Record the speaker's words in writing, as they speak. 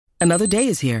Another day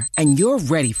is here, and you're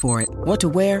ready for it. What to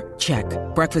wear? Check.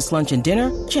 Breakfast, lunch, and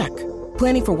dinner? Check.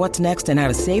 Planning for what's next and how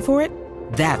to save for it?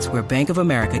 That's where Bank of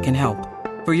America can help.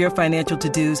 For your financial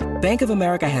to-dos, Bank of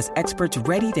America has experts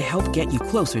ready to help get you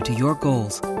closer to your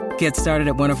goals. Get started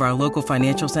at one of our local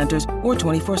financial centers or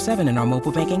 24/7 in our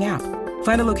mobile banking app.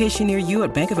 Find a location near you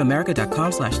at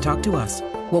bankofamerica.com/talktous.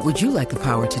 What would you like the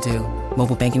power to do?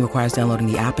 Mobile banking requires downloading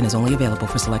the app and is only available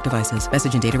for select devices.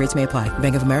 Message and data rates may apply.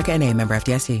 Bank of America N.A., member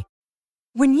FDIC.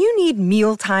 When you need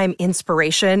mealtime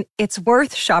inspiration, it's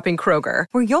worth shopping Kroger,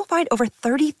 where you'll find over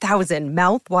 30,000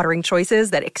 mouth-watering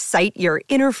choices that excite your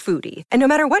inner foodie. And no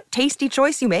matter what tasty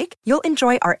choice you make, you'll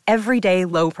enjoy our everyday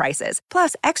low prices,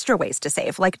 plus extra ways to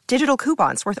save, like digital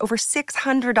coupons worth over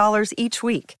 $600 each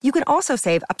week. You can also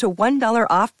save up to $1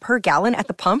 off per gallon at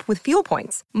the pump with fuel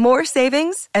points. More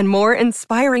savings and more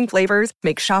inspiring flavors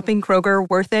make shopping Kroger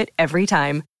worth it every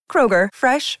time. Kroger,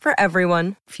 fresh for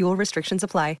everyone. Fuel restrictions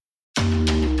apply.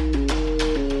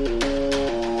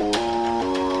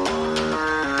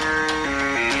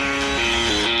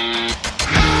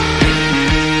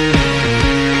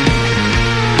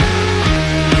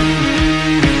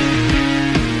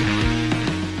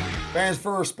 Fans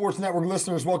First Sports Network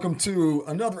listeners, welcome to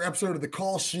another episode of The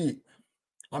Call Sheet.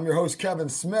 I'm your host, Kevin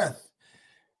Smith,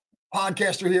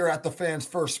 podcaster here at the Fans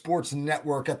First Sports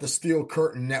Network at the Steel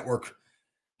Curtain Network,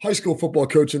 high school football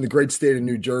coach in the great state of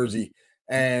New Jersey,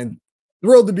 and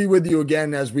thrilled to be with you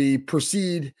again as we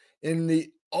proceed in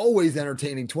the always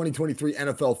entertaining 2023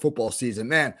 NFL football season.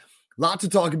 Man, lot to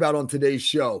talk about on today's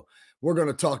show. We're going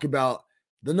to talk about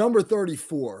the number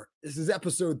 34. This is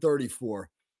episode 34.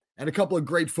 And a couple of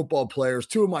great football players,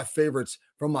 two of my favorites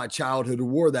from my childhood who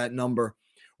wore that number.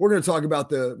 We're going to talk about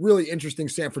the really interesting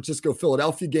San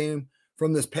Francisco-Philadelphia game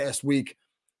from this past week,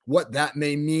 what that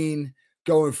may mean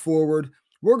going forward.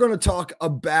 We're going to talk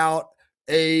about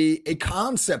a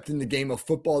concept in the game of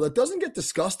football that doesn't get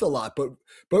discussed a lot,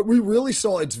 but we really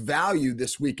saw its value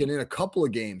this week and in a couple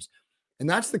of games. And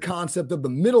that's the concept of the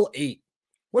middle eight.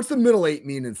 What's the middle eight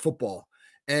mean in football?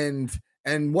 And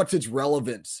what's its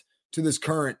relevance to this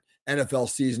current NFL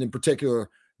season, in particular,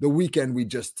 the weekend we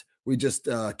just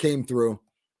came through.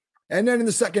 And then in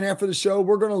the second half of the show,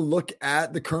 we're going to look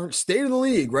at the current state of the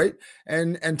league, right?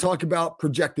 And talk about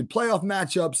projected playoff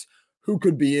matchups, who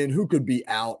could be in, who could be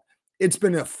out. It's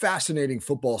been a fascinating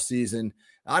football season.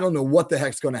 I don't know what the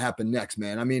heck's going to happen next,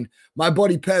 man. I mean, my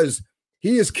buddy Pez,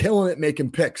 he is killing it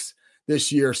making picks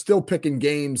this year, still picking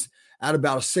games at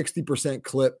about a 60%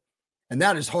 clip. And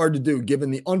that is hard to do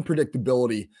given the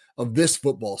unpredictability of this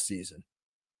football season.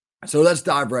 So let's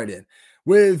dive right in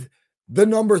with the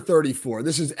number 34.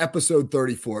 This is episode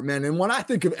 34, man. And when I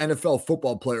think of NFL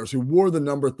football players who wore the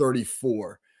number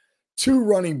 34, two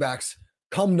running backs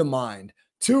come to mind.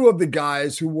 Two of the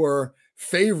guys who were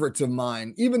favorites of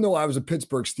mine, even though I was a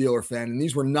Pittsburgh Steeler fan, and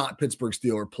these were not Pittsburgh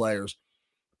Steeler players.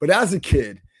 But as a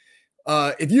kid,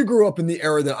 if you grew up in the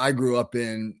era that I grew up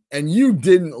in and you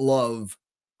didn't love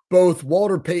both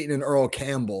Walter Payton and Earl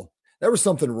Campbell, there was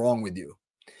something wrong with you.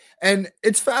 And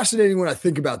it's fascinating when I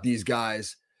think about these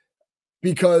guys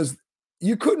because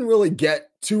you couldn't really get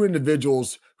two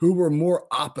individuals who were more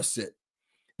opposite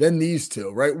than these two,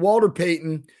 right? Walter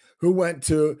Payton, who went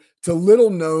to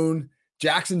little known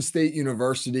Jackson State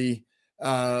University,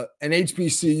 an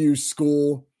HBCU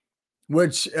school,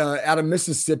 which out of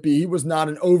Mississippi, he was not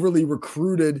an overly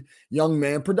recruited young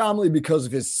man, predominantly because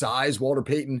of his size. Walter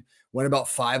Payton went about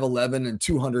 5'11" and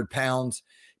 200 pounds,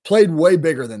 played way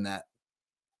bigger than that.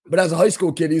 But as a high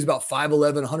school kid, he's about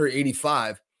 5'11",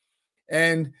 185.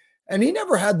 And he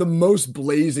never had the most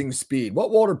blazing speed.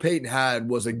 What Walter Payton had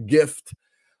was a gift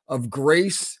of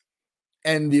grace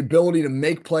and the ability to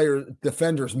make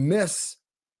defenders miss,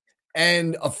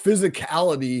 and a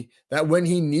physicality that when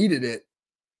he needed it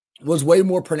was way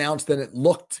more pronounced than it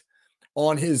looked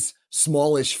on his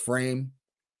smallish frame.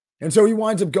 And so he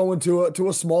winds up going to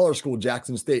a smaller school,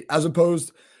 Jackson State, as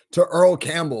opposed to Earl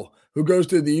Campbell, who goes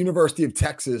to the University of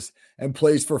Texas and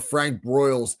plays for Frank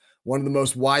Broyles, one of the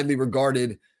most widely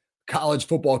regarded college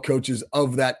football coaches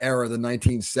of that era, the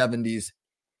 1970s.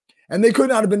 And they could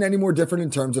not have been any more different in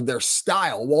terms of their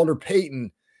style. Walter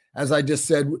Payton, as I just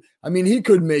said, I mean, he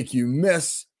could make you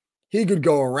miss. He could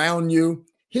go around you.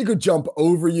 He could jump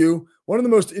over you. One of the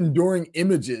most enduring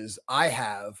images I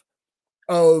have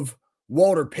of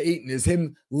Walter Payton is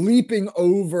him leaping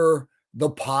over the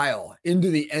pile into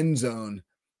the end zone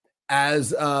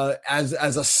as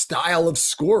a style of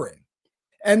scoring.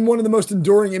 And one of the most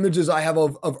enduring images I have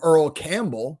of Earl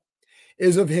Campbell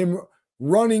is of him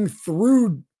running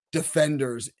through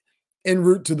defenders en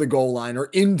route to the goal line or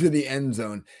into the end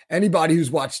zone. Anybody who's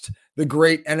watched the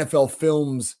great NFL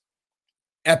films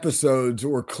episodes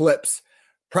or clips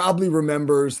probably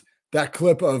remembers that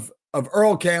clip of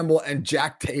Earl Campbell and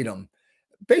Jack Tatum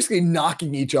basically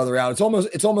knocking each other out. It's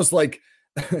almost like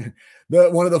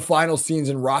one of the final scenes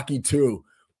in Rocky 2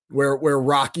 where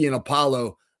Rocky and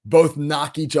Apollo both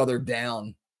knock each other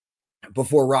down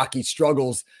before Rocky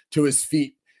struggles to his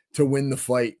feet to win the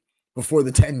fight before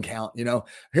the 10 count.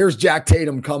 Here's Jack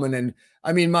Tatum coming, and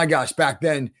I mean, my gosh, back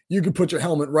then you could put your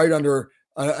helmet right under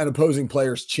an opposing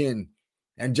player's chin,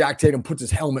 and Jack Tatum puts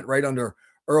his helmet right under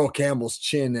Earl Campbell's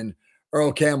chin, and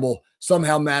Earl Campbell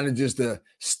somehow manages to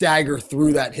stagger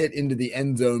through that hit into the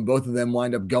end zone. Both of them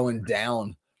wind up going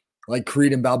down like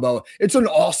Creed and Balboa. It's an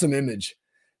awesome image.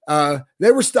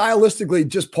 They were stylistically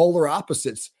just polar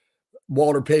opposites,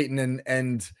 Walter Payton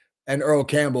and Earl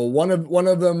Campbell. One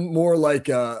of them more like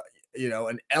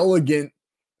an elegant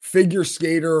figure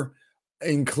skater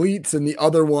in cleats, and the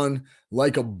other one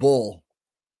like a bull.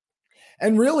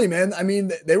 And really, man, I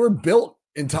mean, they were built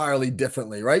entirely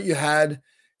differently, right? You had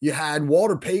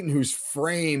Walter Payton, whose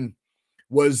frame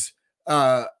was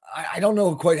I don't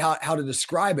know quite how to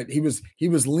describe it. He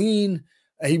was lean,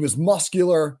 he was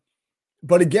muscular,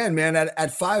 but again, man, at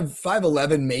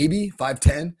 5'11", maybe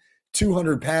 5'10",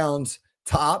 200 pounds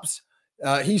tops,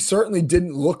 he certainly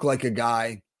didn't look like a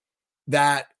guy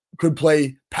that could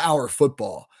play power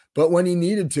football. But when he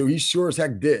needed to, he sure as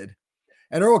heck did.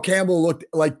 And Earl Campbell looked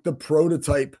like the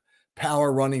prototype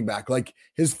power running back, like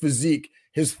his physique,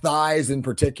 his thighs in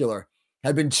particular,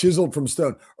 had been chiseled from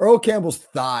stone. Earl Campbell's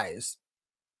thighs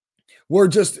were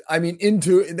just, I mean,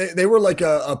 they were like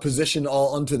a position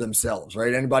all unto themselves,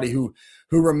 right? Anybody who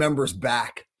remembers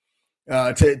back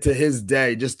to his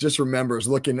day just remembers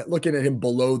looking at him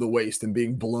below the waist and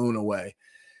being blown away.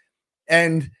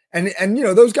 And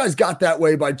those guys got that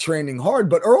way by training hard,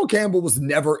 but Earl Campbell was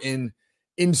never in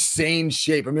insane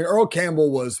shape. I mean, Earl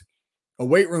Campbell was a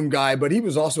weight room guy, but he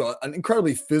was also an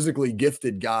incredibly physically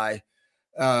gifted guy.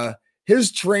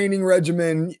 His training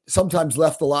regimen sometimes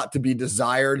left a lot to be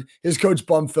desired. His coach,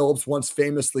 Bum Phillips, once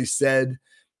famously said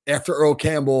after Earl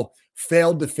Campbell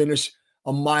failed to finish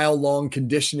a mile-long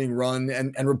conditioning run,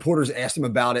 and reporters asked him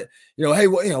about it, hey,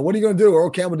 what are you going to do?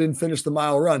 Earl Campbell didn't finish the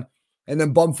mile run. And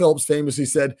then Bum Phillips famously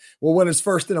said, well, when it's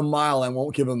first in a mile, I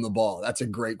won't give him the ball. That's a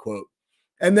great quote.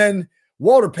 And then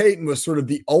Walter Payton was sort of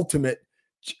the ultimate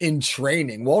in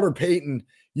training. Walter Payton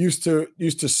used to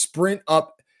sprint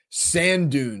up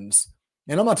sand dunes.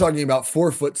 And I'm not talking about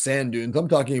 4-foot sand dunes. I'm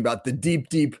talking about the deep,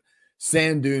 deep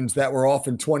sand dunes that were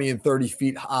often 20 and 30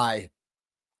 feet high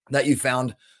that you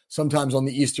found sometimes on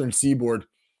the eastern seaboard.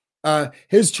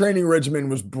 His training regimen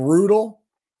was brutal.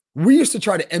 We used to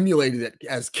try to emulate it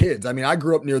as kids. I mean, I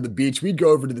grew up near the beach. We'd go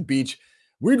over to the beach.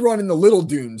 We'd run in the little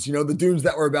dunes, the dunes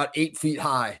that were about 8 feet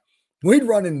high. We'd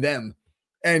run in them.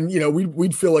 And,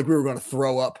 we'd feel like we were going to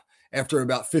throw up after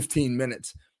about 15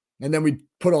 minutes. And then we'd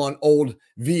put on old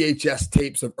VHS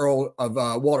tapes of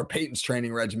Walter Payton's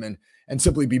training regimen and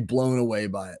simply be blown away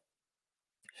by it.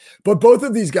 But both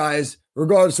of these guys,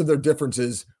 regardless of their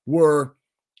differences, were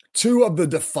two of the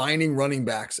defining running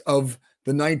backs of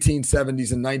the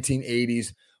 1970s and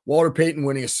 1980s. Walter Payton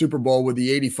winning a Super Bowl with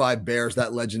the 85 Bears,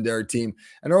 that legendary team,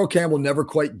 and Earl Campbell never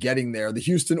quite getting there. The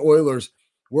Houston Oilers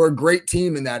were a great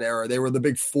team in that era. They were the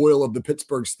big foil of the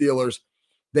Pittsburgh Steelers.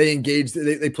 They engaged,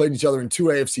 they played each other in 2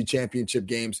 AFC championship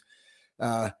games.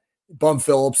 Bum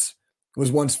Phillips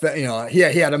was once, he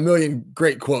had a million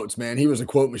great quotes, man. He was a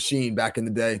quote machine back in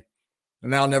the day.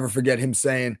 And I'll never forget him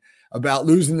saying about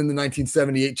losing in the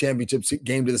 1978 championship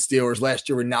game to the Steelers. Last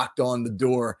year we knocked on the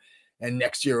door, and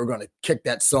next year we're going to kick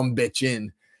that sumbitch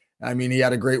in. I mean, he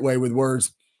had a great way with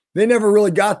words. They never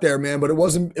really got there, man, but it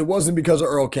wasn't because of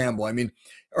Earl Campbell. I mean,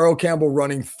 Earl Campbell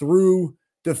running through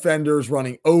defenders,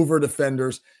 running over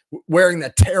defenders, wearing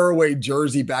that tearaway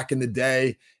jersey back in the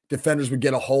day. Defenders would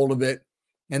get a hold of it,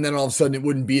 and then all of a sudden it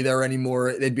wouldn't be there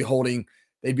anymore. They'd be holding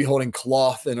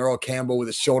cloth, and Earl Campbell with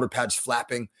his shoulder pads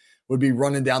flapping would be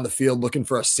running down the field looking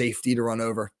for a safety to run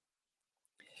over.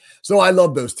 So I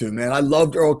love those two, man. I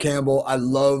loved Earl Campbell. I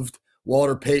loved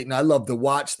Walter Payton. I loved to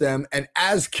watch them. And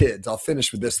as kids, I'll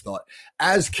finish with this thought.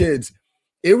 As kids,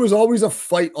 it was always a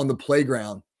fight on the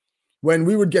playground when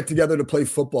we would get together to play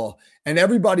football, and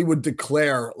everybody would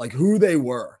declare like who they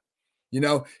were.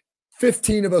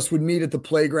 15 of us would meet at the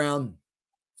playground,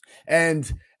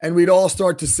 and we'd all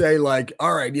start to say like,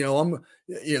 all right, I'm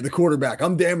the quarterback,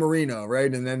 I'm Dan Marino,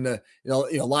 right? And then the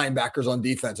linebackers on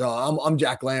defense. Oh, I'm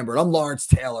Jack Lambert. I'm Lawrence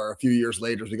Taylor. A few years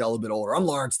later, as we got a little bit older, I'm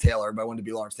Lawrence Taylor. Everybody wanted to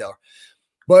be Lawrence Taylor.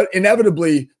 But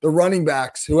inevitably, the running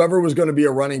backs, whoever was going to be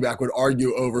a running back, would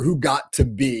argue over who got to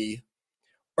be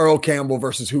Earl Campbell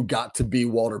versus who got to be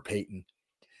Walter Payton.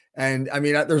 And I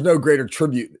mean, there's no greater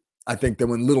tribute I think, than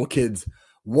when little kids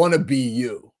want to be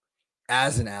you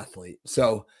as an athlete.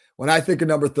 So when I think of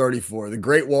number 34, the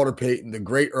great Walter Payton, the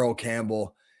great Earl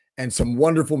Campbell, and some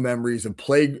wonderful memories of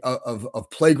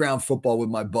playground football with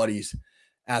my buddies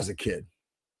as a kid.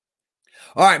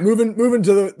 All right, moving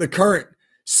to the current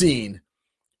scene.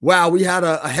 Wow, we had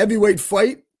a heavyweight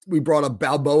fight. We brought up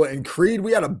Balboa and Creed.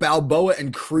 We had a Balboa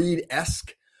and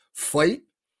Creed-esque fight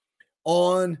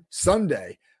on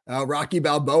Sunday. Rocky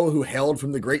Balboa, who hailed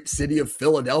from the great city of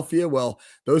Philadelphia. Well,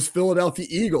 those Philadelphia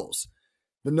Eagles,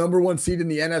 the number one seed in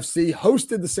the NFC,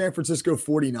 hosted the San Francisco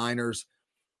 49ers.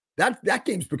 That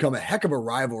game's become a heck of a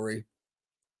rivalry.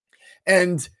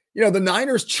 And, you know, the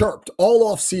Niners chirped all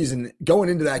off season going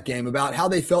into that game about how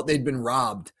they felt they'd been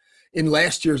robbed in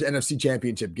last year's NFC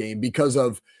Championship game because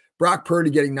of Brock Purdy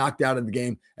getting knocked out of the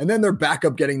game and then their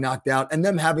backup getting knocked out and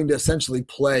them having to essentially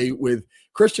play with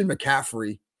Christian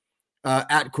McCaffrey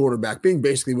at quarterback, being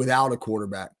basically without a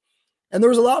quarterback. And there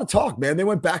was a lot of talk, man. They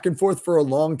went back and forth for a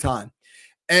long time.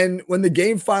 And when the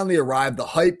game finally arrived, the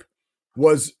hype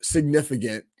was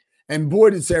significant. And boy,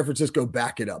 did San Francisco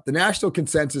back it up. The national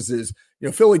consensus is, you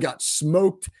know, Philly got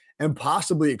smoked and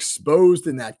possibly exposed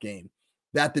in that game,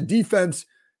 that the defense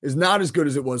is not as good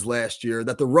as it was last year,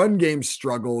 that the run game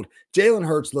struggled. Jalen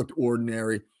Hurts looked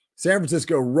ordinary. San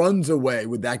Francisco runs away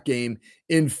with that game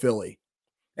in Philly.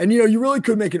 And, you know, you really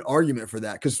could make an argument for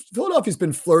that because Philadelphia's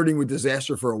been flirting with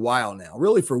disaster for a while now,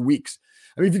 really for weeks.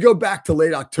 I mean, if you go back to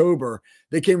late October,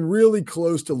 they came really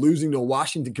close to losing to a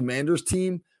Washington Commanders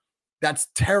team. That's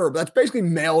terrible. That's basically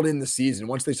mailed in the season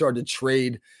once they started to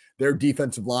trade their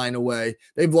defensive line away.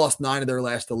 They've lost 9 of their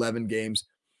last 11 games,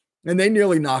 and they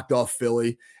nearly knocked off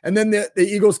Philly. And then the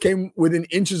Eagles came within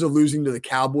inches of losing to the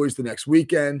Cowboys the next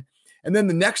weekend. And then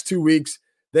the next 2 weeks,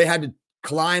 they had to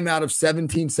climb out of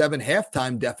 17-7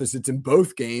 halftime deficits in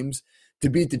both games to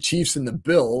beat the Chiefs and the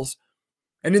Bills.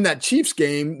 And in that Chiefs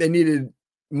game, they needed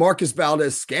Marcus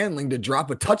Valdez-Scantling to drop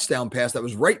a touchdown pass that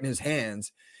was right in his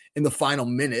hands in the final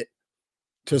minute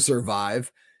to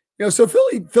survive. You know, so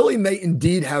Philly may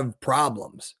indeed have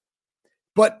problems,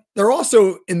 but they're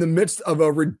also in the midst of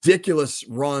a ridiculous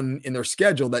run in their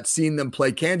schedule that's seen them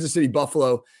play Kansas City,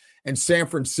 Buffalo, and San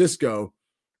Francisco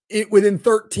within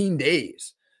 13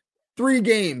 days. 3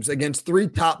 games against 3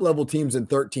 top-level teams in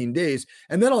 13 days.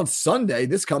 And then on Sunday,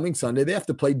 this coming Sunday, they have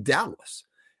to play Dallas.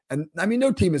 And, I mean,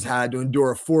 no team has had to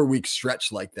endure a 4-week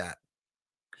stretch like that.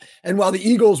 And while the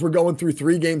Eagles were going through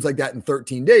 3 games like that in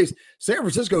 13 days, San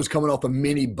Francisco is coming off a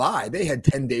mini bye. They had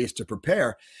 10 days to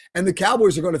prepare. And the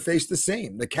Cowboys are going to face the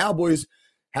same. The Cowboys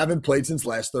haven't played since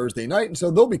last Thursday night, and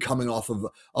so they'll be coming off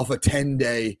a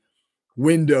 10-day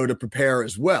window to prepare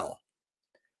as well.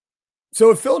 So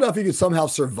if Philadelphia could somehow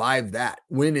survive that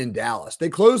win in Dallas, they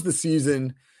close the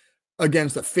season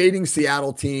against a fading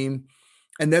Seattle team,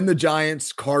 and then the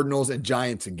Giants, Cardinals, and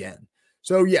Giants again.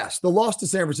 So yes, the loss to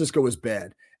San Francisco was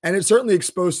bad, and it certainly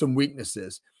exposed some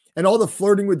weaknesses. And all the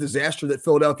flirting with disaster that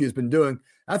Philadelphia has been doing,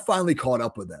 that finally caught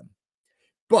up with them.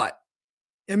 But,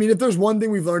 I mean, if there's one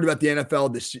thing we've learned about the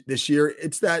NFL this year,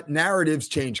 it's that narratives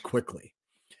change quickly.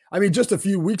 I mean, just a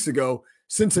few weeks ago,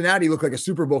 Cincinnati looked like a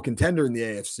Super Bowl contender in the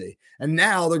AFC, and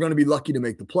now they're going to be lucky to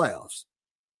make the playoffs.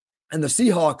 And the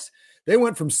Seahawks, they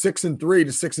went from 6-3 to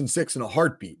 6-6 in a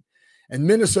heartbeat. And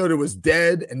Minnesota was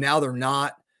dead, and now they're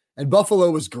not. And Buffalo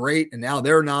was great, and now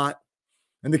they're not.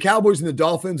 And the Cowboys and the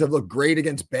Dolphins have looked great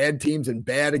against bad teams and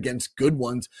bad against good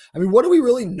ones. I mean, what do we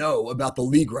really know about the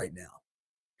league right now?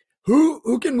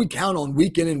 Who can we count on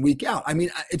week in and week out? I mean,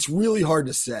 it's really hard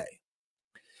to say.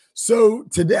 So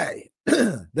today,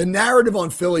 the narrative on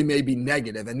Philly may be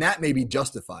negative, and that may be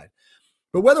justified.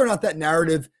 But whether or not that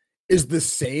narrative is the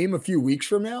same a few weeks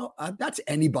from now, that's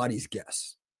anybody's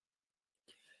guess.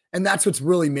 And that's what's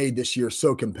really made this year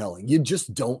so compelling. You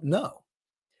just don't know.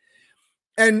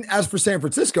 And as for San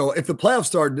Francisco, if the playoffs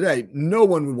started today, no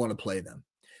one would want to play them.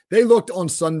 They looked on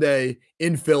Sunday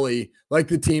in Philly like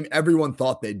the team everyone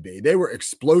thought they'd be. They were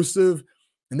explosive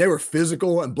and they were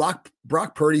physical. And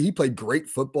Brock Purdy, he played great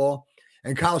football.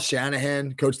 And Kyle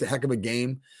Shanahan coached a heck of a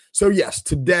game. So yes,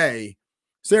 today,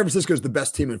 San Francisco is the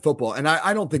best team in football. And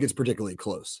I don't think it's particularly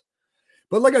close.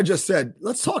 But like I just said,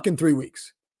 let's talk in 3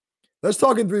 weeks. Let's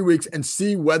talk in 3 weeks and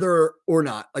see whether or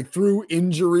not, like through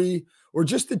injury or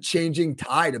just the changing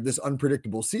tide of this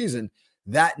unpredictable season,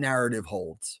 that narrative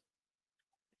holds.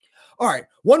 All right,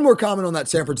 one more comment on that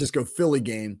San Francisco-Philly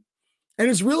game. And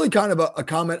it's really kind of a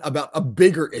comment about a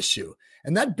bigger issue.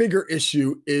 And that bigger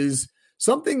issue is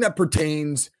something that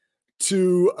pertains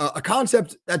to a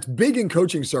concept that's big in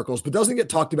coaching circles, but doesn't get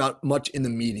talked about much in the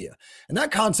media. And that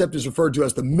concept is referred to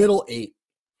as the middle 8.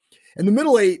 And the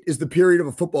middle eight is the period of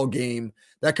a football game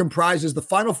that comprises the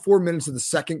final 4 minutes of the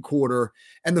second quarter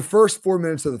and the first 4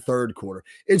 minutes of the third quarter.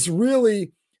 It's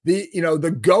really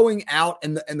the going out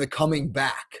and the coming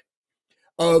back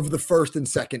of the first and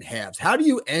second halves. How do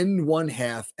you end one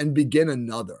half and begin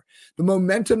another? The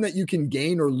momentum that you can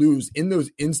gain or lose in those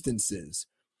instances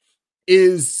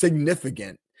is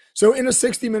significant. So in a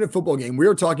 60-minute football game, we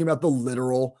are talking about the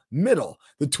literal middle,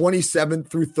 the 27th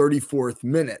through 34th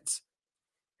minutes,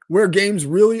 where games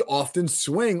really often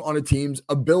swing on a team's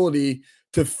ability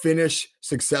to finish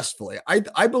successfully.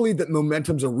 I believe that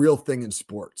momentum's a real thing in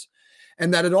sports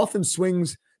and that it often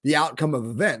swings the outcome of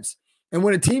events. And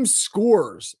when a team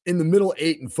scores in the middle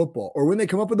eight in football, or when they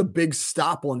come up with a big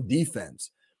stop on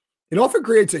defense, it often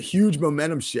creates a huge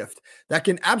momentum shift that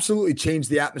can absolutely change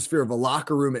the atmosphere of a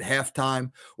locker room at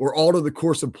halftime or alter the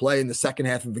course of play in the second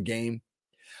half of a game.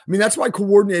 I mean, that's why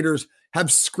coordinators have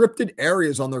scripted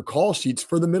areas on their call sheets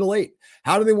for the middle eight.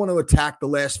 How do they want to attack the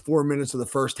last 4 minutes of the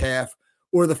first half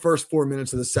or the first 4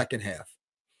 minutes of the second half?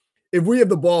 If we have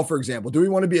the ball, for example, do we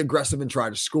want to be aggressive and try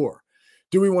to score?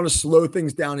 Do we want to slow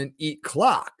things down and eat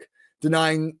clock,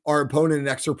 denying our opponent an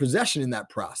extra possession in that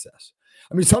process?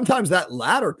 I mean, sometimes that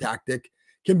latter tactic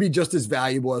can be just as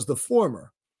valuable as the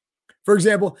former. For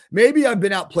example, maybe I've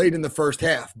been outplayed in the first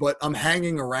half, but I'm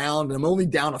hanging around and I'm only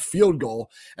down a field goal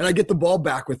and I get the ball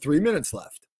back with 3 minutes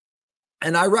left.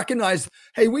 And I recognize,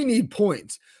 hey, we need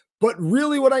points. But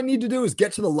really what I need to do is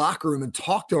get to the locker room and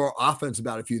talk to our offense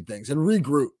about a few things and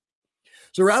regroup.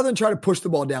 So rather than try to push the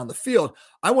ball down the field,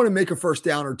 I want to make a first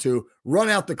down or two, run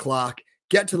out the clock,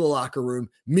 get to the locker room,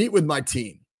 meet with my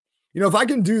team. If I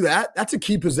can do that, that's a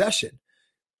key possession.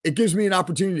 It gives me an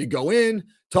opportunity to go in,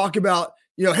 talk about,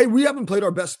 hey, we haven't played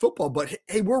our best football, but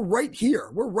hey, we're right here.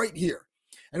 We're right here.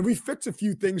 And if we fix a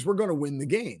few things, we're going to win the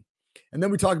game. And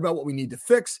then we talk about what we need to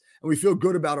fix and we feel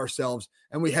good about ourselves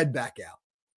and we head back out.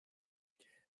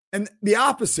 And the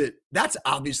opposite, that's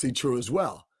obviously true as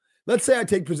well. Let's say I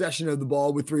take possession of the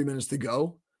ball with 3 minutes to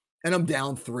go and I'm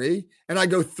down 3 and I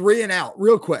go 3 and out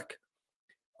real quick.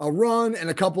 I'll run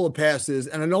and a couple of passes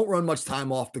and I don't run much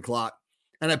time off the clock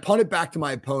and I punt it back to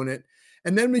my opponent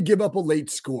and then we give up a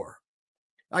late score.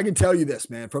 I can tell you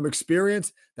this, man, from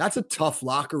experience, that's a tough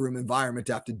locker room environment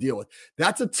to have to deal with.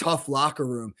 That's a tough locker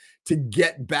room to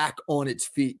get back on its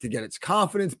feet, to get its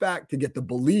confidence back, to get the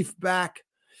belief back.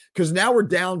 Because now we're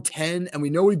down 10 and we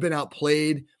know we've been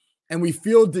outplayed and we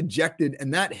feel dejected.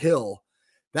 And that hill,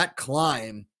 that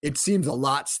climb, it seems a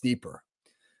lot steeper.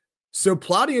 So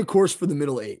plotting a course for the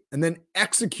middle eight and then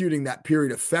executing that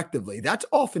period effectively, that's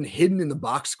often hidden in the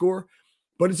box score,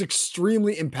 but it's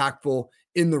extremely impactful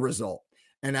in the result.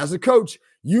 And as a coach,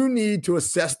 you need to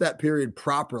assess that period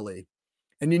properly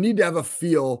and you need to have a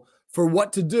feel for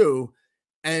what to do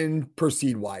and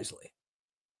proceed wisely.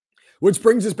 Which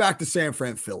brings us back to San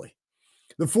Fran, Philly.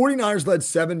 The 49ers led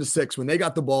 7-6 when they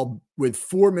got the ball with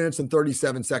 4 minutes and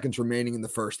 37 seconds remaining in the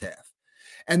first half.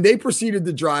 And they proceeded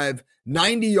to drive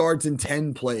 90 yards in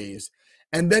 10 plays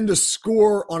and then to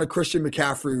score on a Christian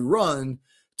McCaffrey run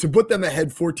to put them ahead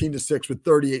 14-6 with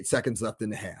 38 seconds left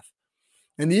in the half.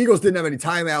 And the Eagles didn't have any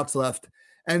timeouts left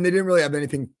and they didn't really have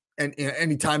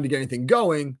any time to get anything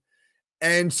going.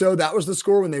 And so that was the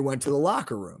score when they went to the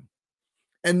locker room.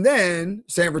 And then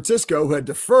San Francisco, who had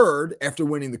deferred after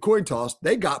winning the coin toss,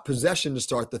 they got possession to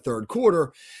start the third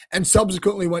quarter and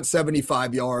subsequently went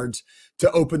 75 yards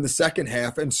to open the second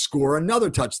half and score another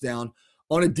touchdown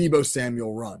on a Deebo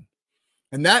Samuel run.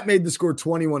 And that made the score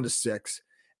 21-6.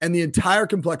 And the entire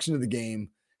complexion of the game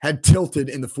had tilted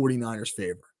in the 49ers'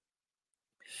 favor.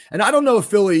 And I don't know if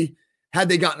Philly, had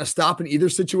they gotten a stop in either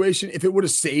situation, if it would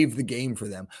have saved the game for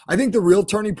them. I think the real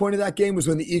turning point of that game was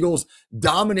when the Eagles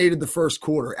dominated the first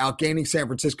quarter, outgaining San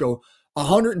Francisco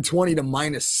 120 to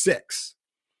 -6.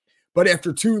 But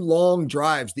after 2 long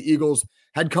drives, the Eagles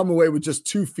had come away with just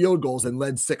 2 field goals and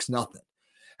led 6-0.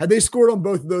 Had they scored on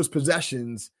both of those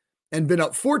possessions and been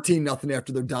up 14-0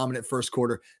 after their dominant first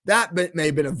quarter, that may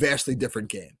have been a vastly different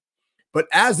game. But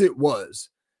as it was,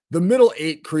 the middle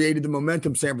eight created the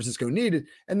momentum San Francisco needed,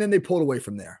 and then they pulled away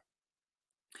from there.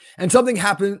 And something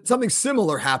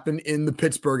similar happened in the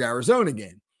Pittsburgh-Arizona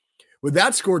game. With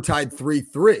that score tied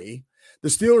 3-3, the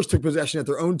Steelers took possession at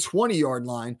their own 20-yard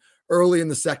line early in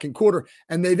the second quarter,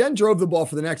 and they then drove the ball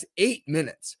for the next 8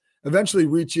 minutes, eventually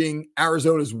reaching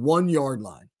Arizona's 1-yard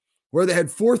line, where they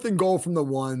had 4th and goal from the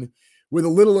 1 with a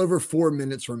little over 4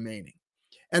 minutes remaining.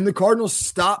 And the Cardinals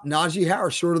stopped Najee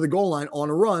Harris short of the goal line on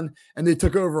a run, and they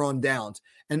took over on downs.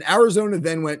 And Arizona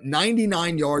then went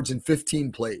 99 yards in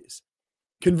 15 plays,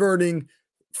 converting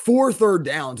 4 third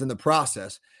downs in the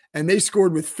process, and they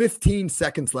scored with 15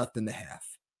 seconds left in the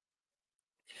half.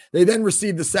 They then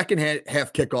received the second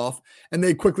half kickoff, and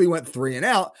they quickly went 3 and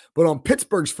out. But on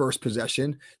Pittsburgh's first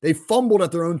possession, they fumbled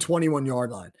at their own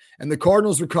 21-yard line, and the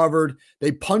Cardinals recovered.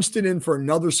 They punched it in for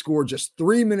another score just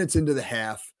 3 minutes into the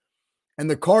half, and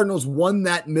the Cardinals won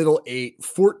that middle 8,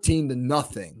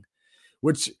 14-0,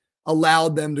 which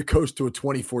allowed them to coast to a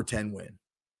 24-10 win.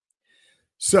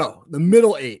 So the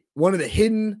middle 8, one of the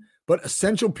hidden but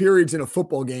essential periods in a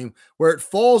football game where it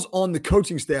falls on the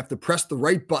coaching staff to press the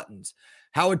right buttons.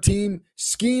 How a team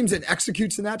schemes and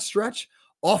executes in that stretch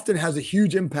often has a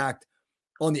huge impact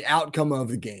on the outcome of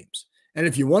the games. And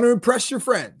if you want to impress your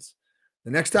friends,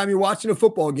 the next time you're watching a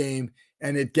football game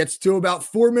and it gets to about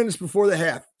 4 minutes before the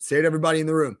half, say to everybody in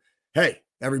the room, hey,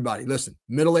 everybody, listen,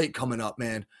 middle 8 coming up,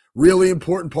 man. Really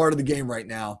important part of the game right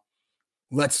now.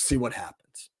 Let's see what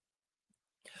happens.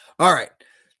 All right.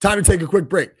 Time to take a quick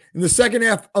break. In the second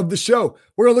half of the show,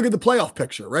 we're going to look at the playoff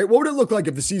picture, right? What would it look like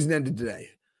if the season ended today?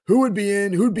 Who would be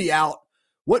in? Who'd be out?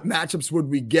 What matchups would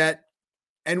we get?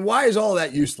 And why is all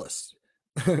that useless?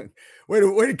 way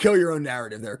to kill your own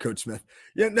narrative there, Coach Smith.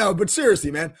 Yeah, no, but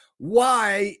seriously, man,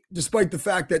 why, despite the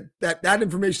fact that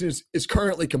information is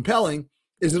currently compelling,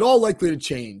 is it all likely to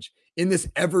change in this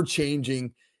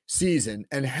ever-changing season,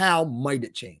 and how might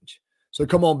it change? So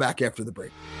come on back after the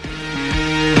break.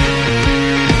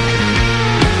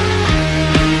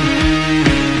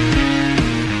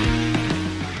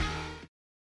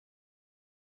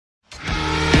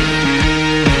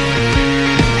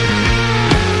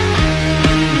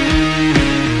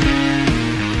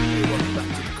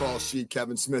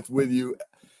 Kevin Smith with you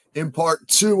in part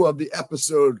 2 of the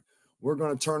episode. We're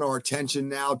going to turn our attention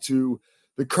now to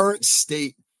the current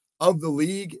state of the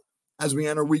league as we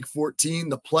enter week 14,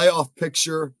 the playoff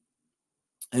picture.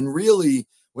 And really,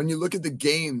 when you look at the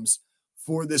games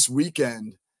for this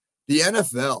weekend, the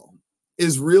NFL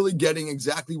is really getting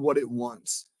exactly what it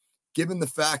wants, given the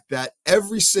fact that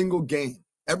every single game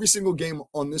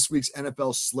on this week's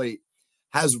NFL slate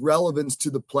has relevance to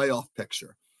the playoff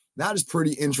picture. That is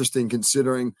pretty interesting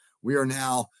considering we are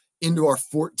now into our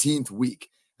 14th week.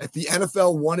 If the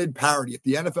NFL wanted parity, if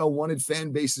the NFL wanted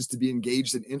fan bases to be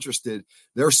engaged and interested,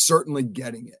 they're certainly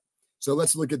getting it. So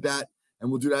let's look at that, and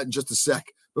we'll do that in just a sec.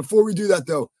 Before we do that,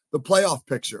 though, the playoff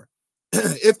picture.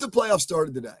 If the playoffs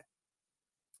started today,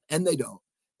 and they don't,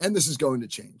 and this is going to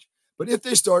change, but if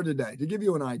they started today, to give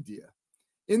you an idea,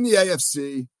 in the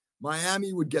AFC,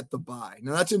 Miami would get the bye.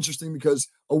 Now, that's interesting because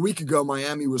a week ago,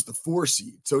 Miami was the 4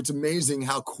 seed. So it's amazing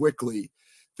how quickly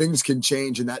things can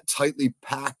change in that tightly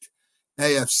packed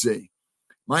AFC.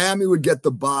 Miami would get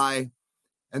the bye.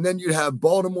 And then you'd have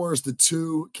Baltimore as the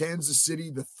 2, Kansas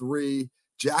City the 3,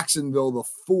 Jacksonville the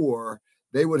 4.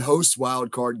 They would host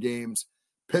wild card games.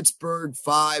 Pittsburgh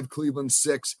 5, Cleveland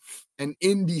 6, and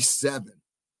Indy 7.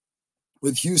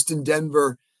 With Houston,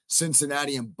 Denver,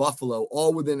 Cincinnati, and Buffalo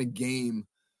all within a game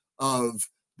of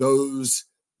those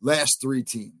last 3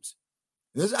 teams.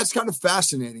 That's kind of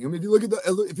fascinating. I mean, if you look at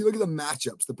the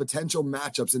matchups, the potential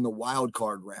matchups in the wild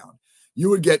card round, you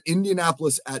would get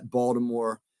Indianapolis at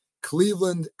Baltimore,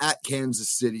 Cleveland at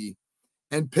Kansas City,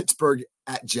 and Pittsburgh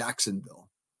at Jacksonville.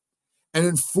 And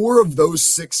in 4 of those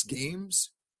 6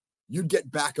 games, you'd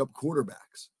get backup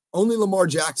quarterbacks. Only Lamar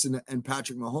Jackson and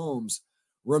Patrick Mahomes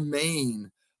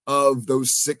remain of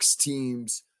those 6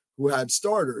 teams who had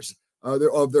starters.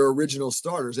 Of their original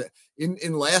starters.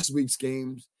 In last week's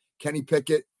games, Kenny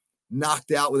Pickett knocked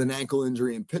out with an ankle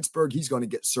injury in Pittsburgh. He's going to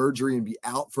get surgery and be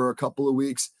out for a couple of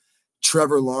weeks.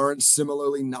 Trevor Lawrence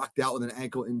similarly knocked out with an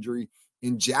ankle injury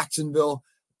in Jacksonville.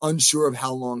 Unsure of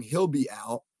how long he'll be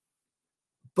out.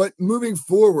 But moving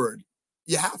forward,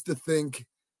 you have to think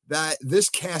that this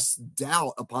casts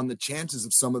doubt upon the chances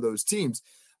of some of those teams.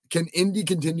 Can Indy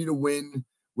continue to win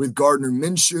with Gardner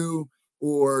Minshew?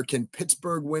 Or can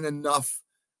Pittsburgh win enough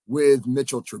with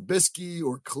Mitchell Trubisky,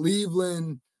 or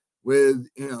Cleveland with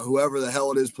whoever the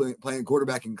hell it is playing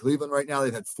quarterback in Cleveland right now?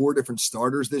 They've had 4 different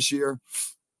starters this year.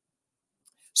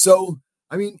 So,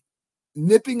 I mean,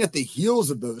 nipping at the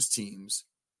heels of those teams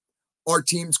are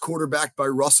teams quarterbacked by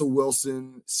Russell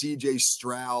Wilson, C.J.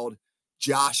 Stroud,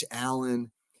 Josh Allen,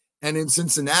 and in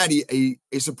Cincinnati,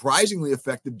 a surprisingly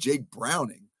effective Jake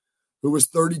Browning, who was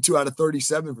 32 out of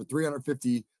 37 for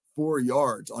 354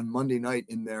 yards on Monday night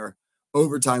in their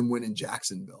overtime win in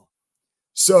Jacksonville.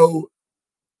 So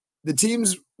the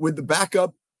teams with the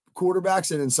backup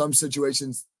quarterbacks, and in some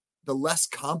situations, the less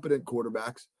competent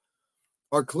quarterbacks,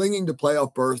 are clinging to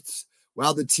playoff berths,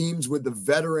 while the teams with the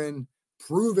veteran,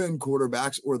 proven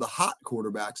quarterbacks or the hot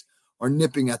quarterbacks are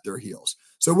nipping at their heels.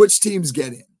 So which teams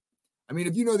get in? I mean,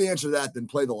 if you know the answer to that, then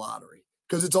play the lottery,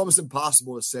 because it's almost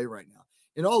impossible to say right now.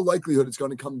 In all likelihood, it's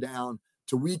going to come down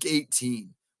to week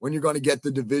 18, when you're going to get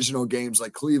the divisional games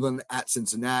like Cleveland at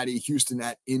Cincinnati, Houston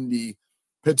at Indy,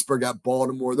 Pittsburgh at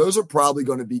Baltimore. Those are probably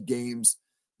going to be games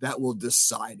that will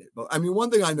decide it. But I mean, one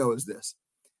thing I know is this.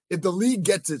 If the league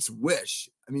gets its wish,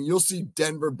 I mean, you'll see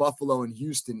Denver, Buffalo, and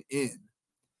Houston in,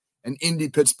 and Indy,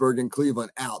 Pittsburgh, and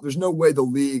Cleveland out. There's no way the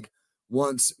league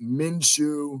wants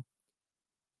Minshew,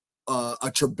 a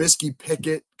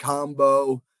Trubisky-Pickett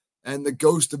combo, and the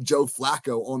ghost of Joe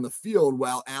Flacco on the field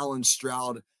while Allen,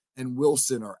 Stroud, and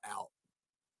Wilson are out.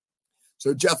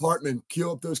 So Jeff Hartman,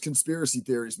 cue up those conspiracy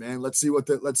theories, man. Let's see what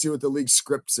the league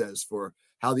script says for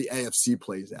how the AFC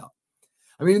plays out.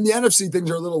 I mean, in the NFC, things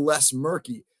are a little less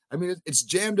murky. I mean, it's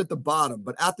jammed at the bottom,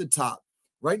 but at the top,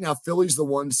 right now, Philly's the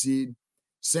 1 seed,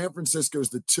 San Francisco's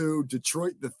the 2,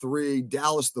 Detroit the 3,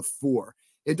 Dallas the 4.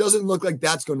 It doesn't look like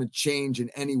that's going to change in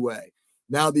any way.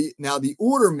 Now the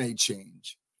order may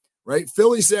change, right?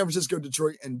 Philly, San Francisco,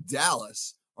 Detroit, and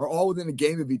Dallas are all within a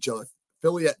game of each other.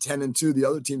 Philly at 10-2, the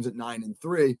other teams at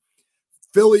 9-3.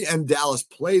 Philly and Dallas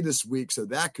play this week, so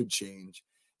that could change.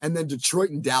 And then Detroit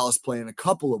and Dallas play in a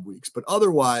couple of weeks. But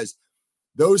otherwise,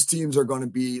 those teams are going to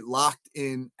be locked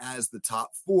in as the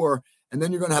top 4. And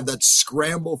then you're going to have that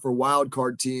scramble for wild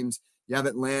card teams. You have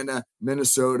Atlanta,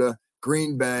 Minnesota,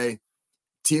 Green Bay,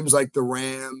 teams like the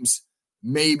Rams,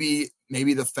 maybe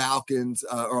the Falcons,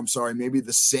 maybe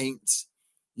the Saints.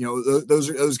 You know,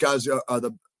 those guys are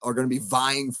going to be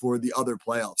vying for the other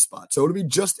playoff spot. So it'll be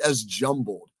just as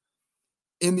jumbled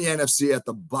in the NFC at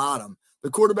the bottom.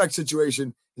 The quarterback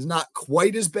situation is not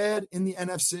quite as bad in the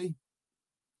NFC.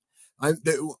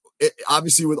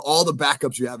 Obviously, with all the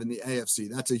backups you have in the AFC,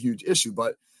 that's a huge issue.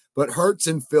 But Hurts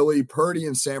in Philly, Purdy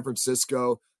in San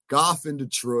Francisco, Goff in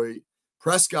Detroit,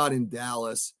 Prescott in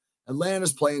Dallas.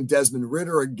 Atlanta's playing Desmond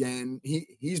Ridder again.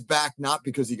 He's back not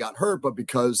because he got hurt, but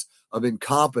because of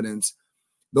incompetence.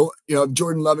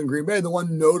 Jordan Love in Green Bay, the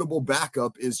one notable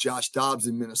backup is Josh Dobbs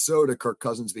in Minnesota, Kirk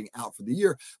Cousins being out for the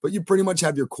year. But you pretty much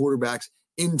have your quarterbacks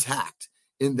intact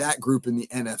in that group in the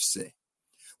NFC.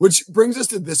 Which brings us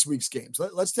to this week's games.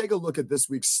 Let's take a look at this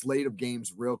week's slate of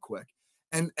games real quick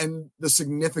and the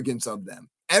significance of them.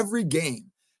 Every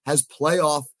game has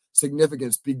playoff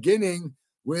significance, beginning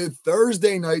with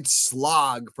Thursday night's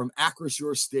slog from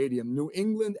Acrisure Stadium, New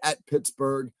England at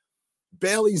Pittsburgh,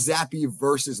 Bailey Zappi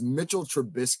versus Mitchell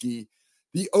Trubisky.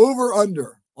 The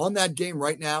over-under on that game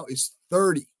right now is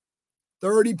 30.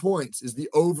 30 points is the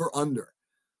over-under.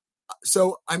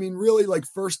 So, I mean, really like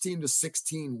first team to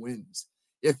 16 wins,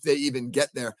 if they even get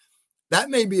there. That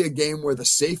may be a game where the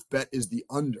safe bet is the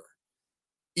under,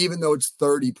 even though it's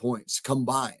 30 points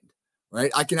combined,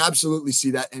 right? I can absolutely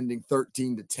see that ending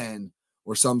 13-10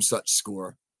 or some such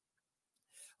score.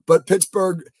 But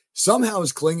Pittsburgh somehow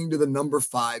is clinging to the number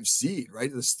 5 seed,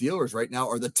 right? The Steelers right now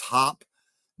are the top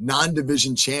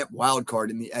non-division champ wild card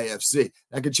in the AFC.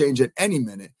 That could change at any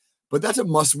minute, but that's a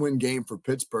must-win game for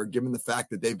Pittsburgh, given the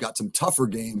fact that they've got some tougher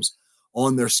games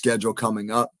on their schedule coming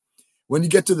up. When you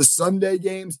get to the Sunday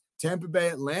games, Tampa Bay,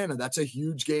 Atlanta, that's a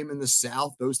huge game in the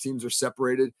South. Those teams are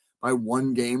separated by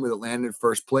 1 game with Atlanta in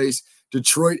first place.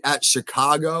 Detroit at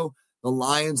Chicago. The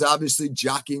Lions obviously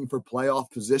jockeying for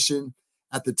playoff position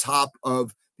at the top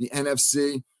of the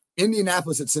NFC.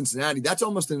 Indianapolis at Cincinnati, that's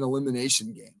almost an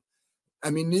elimination game. I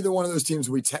mean, neither one of those teams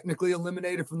will be technically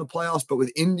eliminated from the playoffs, but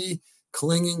with Indy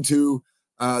clinging to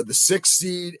the 6th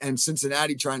seed and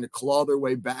Cincinnati trying to claw their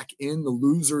way back in, the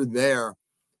loser there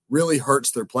really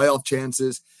hurts their playoff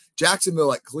chances.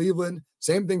 Jacksonville at Cleveland,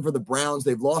 same thing for the Browns.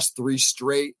 They've lost 3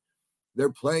 straight.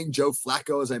 They're playing Joe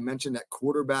Flacco, as I mentioned, at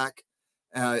quarterback.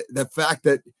 The fact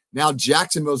that now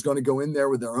Jacksonville is going to go in there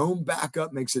with their own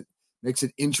backup makes it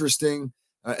interesting,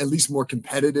 at least more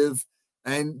competitive.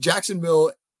 And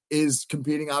Jacksonville is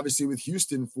competing, obviously, with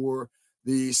Houston for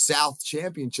the South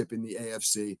Championship in the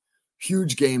AFC.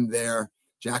 Huge game there.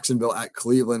 Jacksonville at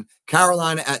Cleveland.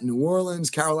 Carolina at New Orleans.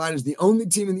 Carolina is the only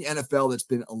team in the NFL that's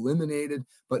been eliminated,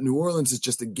 but New Orleans is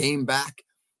just a game back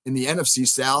in the NFC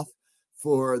South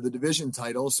for the division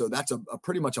title. So that's a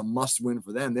pretty much a must win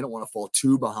for them. They don't want to fall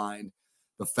too behind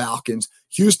the Falcons.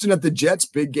 Houston at the Jets,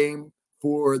 big game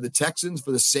for the Texans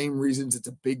for the same reasons it's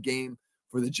a big game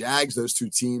for the Jags. Those two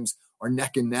teams are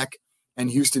neck and neck,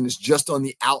 and Houston is just on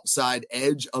the outside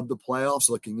edge of the playoffs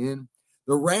looking in.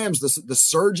 The Rams, the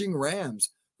surging Rams,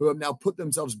 who have now put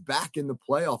themselves back in the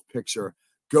playoff picture,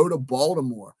 go to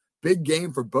Baltimore. Big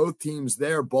game for both teams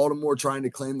there. Baltimore trying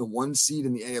to claim the 1 seed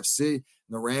in the AFC, and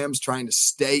the Rams trying to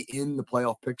stay in the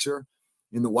playoff picture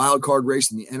in the wild card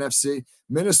race in the NFC.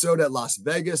 Minnesota at Las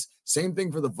Vegas, same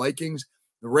thing for the Vikings.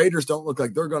 The Raiders don't look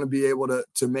like they're going to be able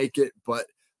to make it, but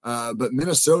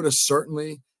Minnesota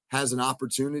certainly has an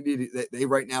opportunity. They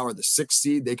right now are the 6th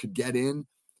seed. They could get in.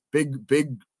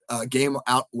 Big game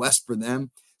out west for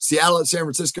them. Seattle at San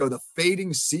Francisco, the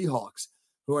fading Seahawks,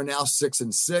 who are now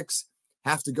 6-6,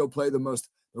 have to go play the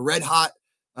red hot,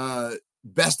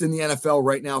 best in the NFL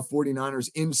right now, 49ers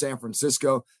in San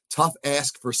Francisco. Tough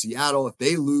ask for Seattle. If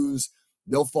they lose,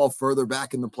 they'll fall further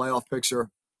back in the playoff picture.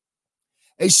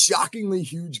 A shockingly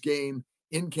huge game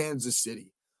in Kansas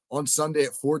City on Sunday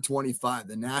at 4:25,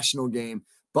 the national game.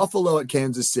 Buffalo at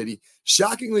Kansas City.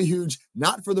 Shockingly huge,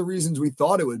 not for the reasons we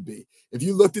thought it would be. If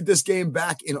you looked at this game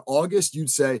back in August, you'd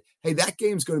say, hey, that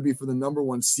game's going to be for the number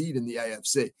 1 seed in the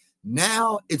AFC.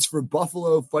 Now it's for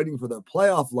Buffalo fighting for their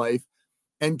playoff life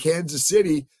and Kansas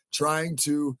City trying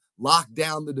to lock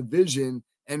down the division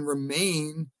and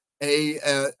remain a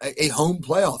home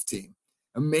playoff team.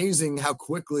 Amazing how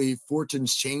quickly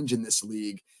fortunes change in this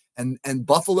league. And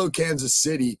Buffalo, Kansas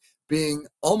City being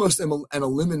almost an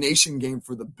elimination game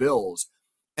for the Bills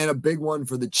and a big one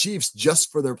for the Chiefs just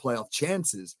for their playoff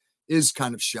chances is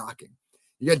kind of shocking.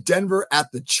 You got Denver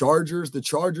at the Chargers. The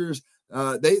Chargers,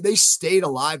 they stayed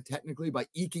alive technically by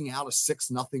eking out a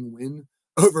 6-0 win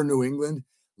over New England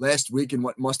last week in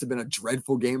what must have been a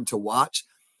dreadful game to watch.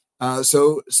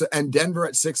 And Denver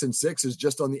at 6-6 is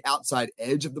just on the outside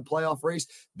edge of the playoff race.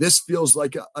 This feels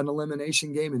like an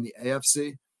elimination game in the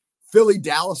AFC. Philly,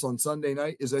 Dallas on Sunday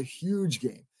night is a huge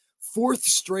game. 4th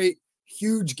straight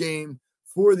huge game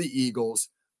for the Eagles.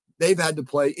 They've had to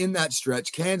play in that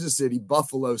stretch Kansas City,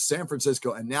 Buffalo, San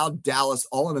Francisco, and now Dallas,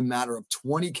 all in a matter of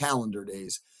 20 calendar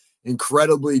days.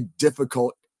 Incredibly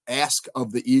difficult ask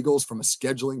of the Eagles from a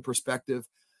scheduling perspective.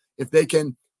 If they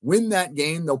can win that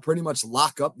game, they'll pretty much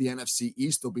lock up the NFC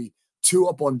East. They'll be 2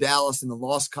 up on Dallas in the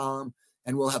loss column,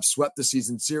 and we'll have swept the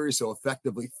season series, so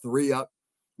effectively 3 up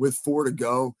with 4 to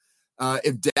go.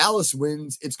 If Dallas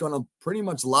wins, it's going to pretty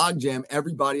much logjam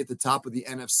everybody at the top of the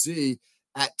NFC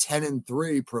at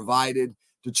 10-3, provided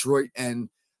Detroit and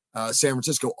San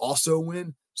Francisco also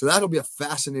win. So that'll be a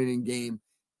fascinating game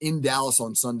in Dallas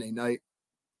on Sunday night.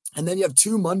 And then you have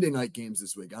 2 Monday night games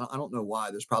this week. I don't know why.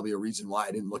 There's probably a reason why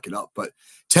I didn't look it up. But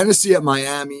Tennessee at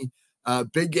Miami,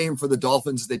 big game for the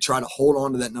Dolphins as they try to hold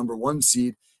on to that number 1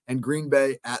 seed. And Green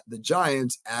Bay at the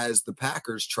Giants as the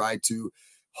Packers try to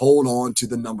hold on to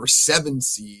the number 7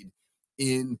 seed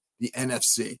in the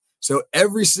NFC. So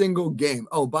every single game.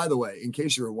 Oh, by the way, in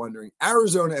case you were wondering,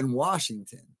 Arizona and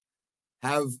Washington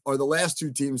are the last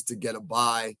 2 teams to get a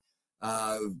bye.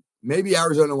 Maybe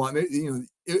Arizona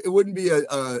it wouldn't be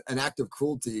an act of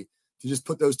cruelty to just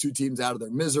put those 2 teams out of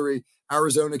their misery.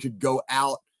 Arizona could go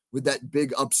out with that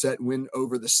big upset win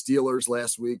over the Steelers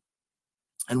last week.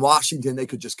 And Washington, they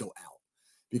could just go out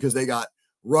because they got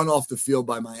run off the field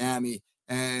by Miami.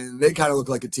 And they kind of look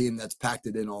like a team that's packed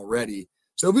it in already.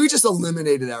 So if we just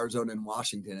eliminated Arizona and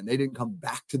Washington and they didn't come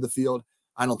back to the field,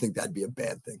 I don't think that'd be a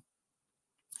bad thing.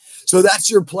 So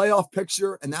that's your playoff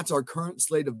picture, and that's our current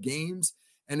slate of games.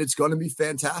 And it's going to be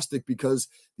fantastic because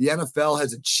the NFL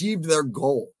has achieved their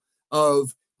goal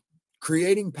of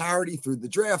creating parity through the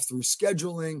draft, through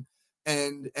scheduling,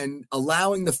 and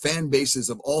allowing the fan bases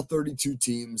of all 32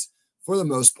 teams, for the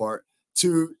most part,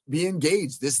 to be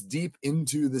engaged this deep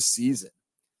into the season.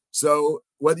 So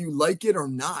whether you like it or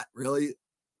not, really,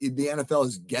 the NFL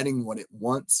is getting what it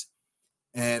wants.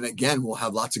 And again, we'll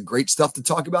have lots of great stuff to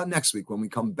talk about next week when we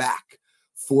come back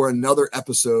for another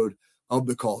episode of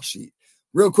The Call Sheet.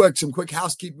 Real quick, some quick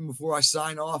housekeeping before I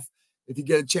sign off. If you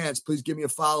get a chance, please give me a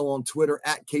follow on Twitter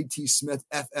at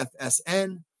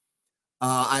KTSmithFFSN.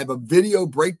 I have a video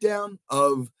breakdown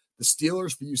of the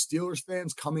Steelers for you Steelers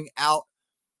fans coming out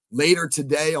later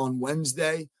today on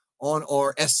Wednesday on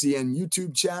our SCN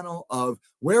YouTube channel of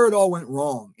where it all went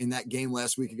wrong in that game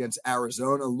last week against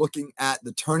Arizona, looking at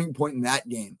the turning point in that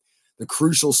game, the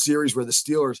crucial series where the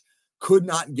Steelers could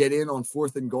not get in on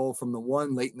 4th and goal from the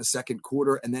 1 late in the second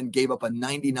quarter and then gave up a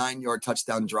 99-yard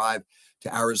touchdown drive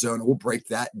to Arizona. We'll break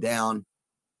that down.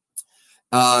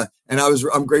 And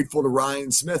I'm grateful to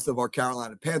Ryan Smith of our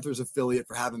Carolina Panthers affiliate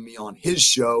for having me on his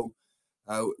show.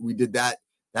 We did that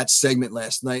segment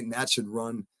last night, and that should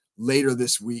run later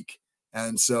this week.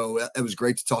 And so it was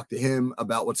great to talk to him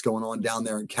about what's going on down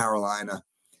there in Carolina.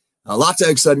 Lots of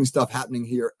exciting stuff happening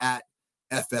here at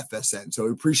FFSN. So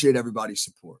we appreciate everybody's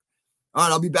support. All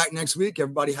right, I'll be back next week.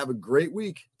 Everybody have a great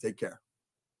week. Take care.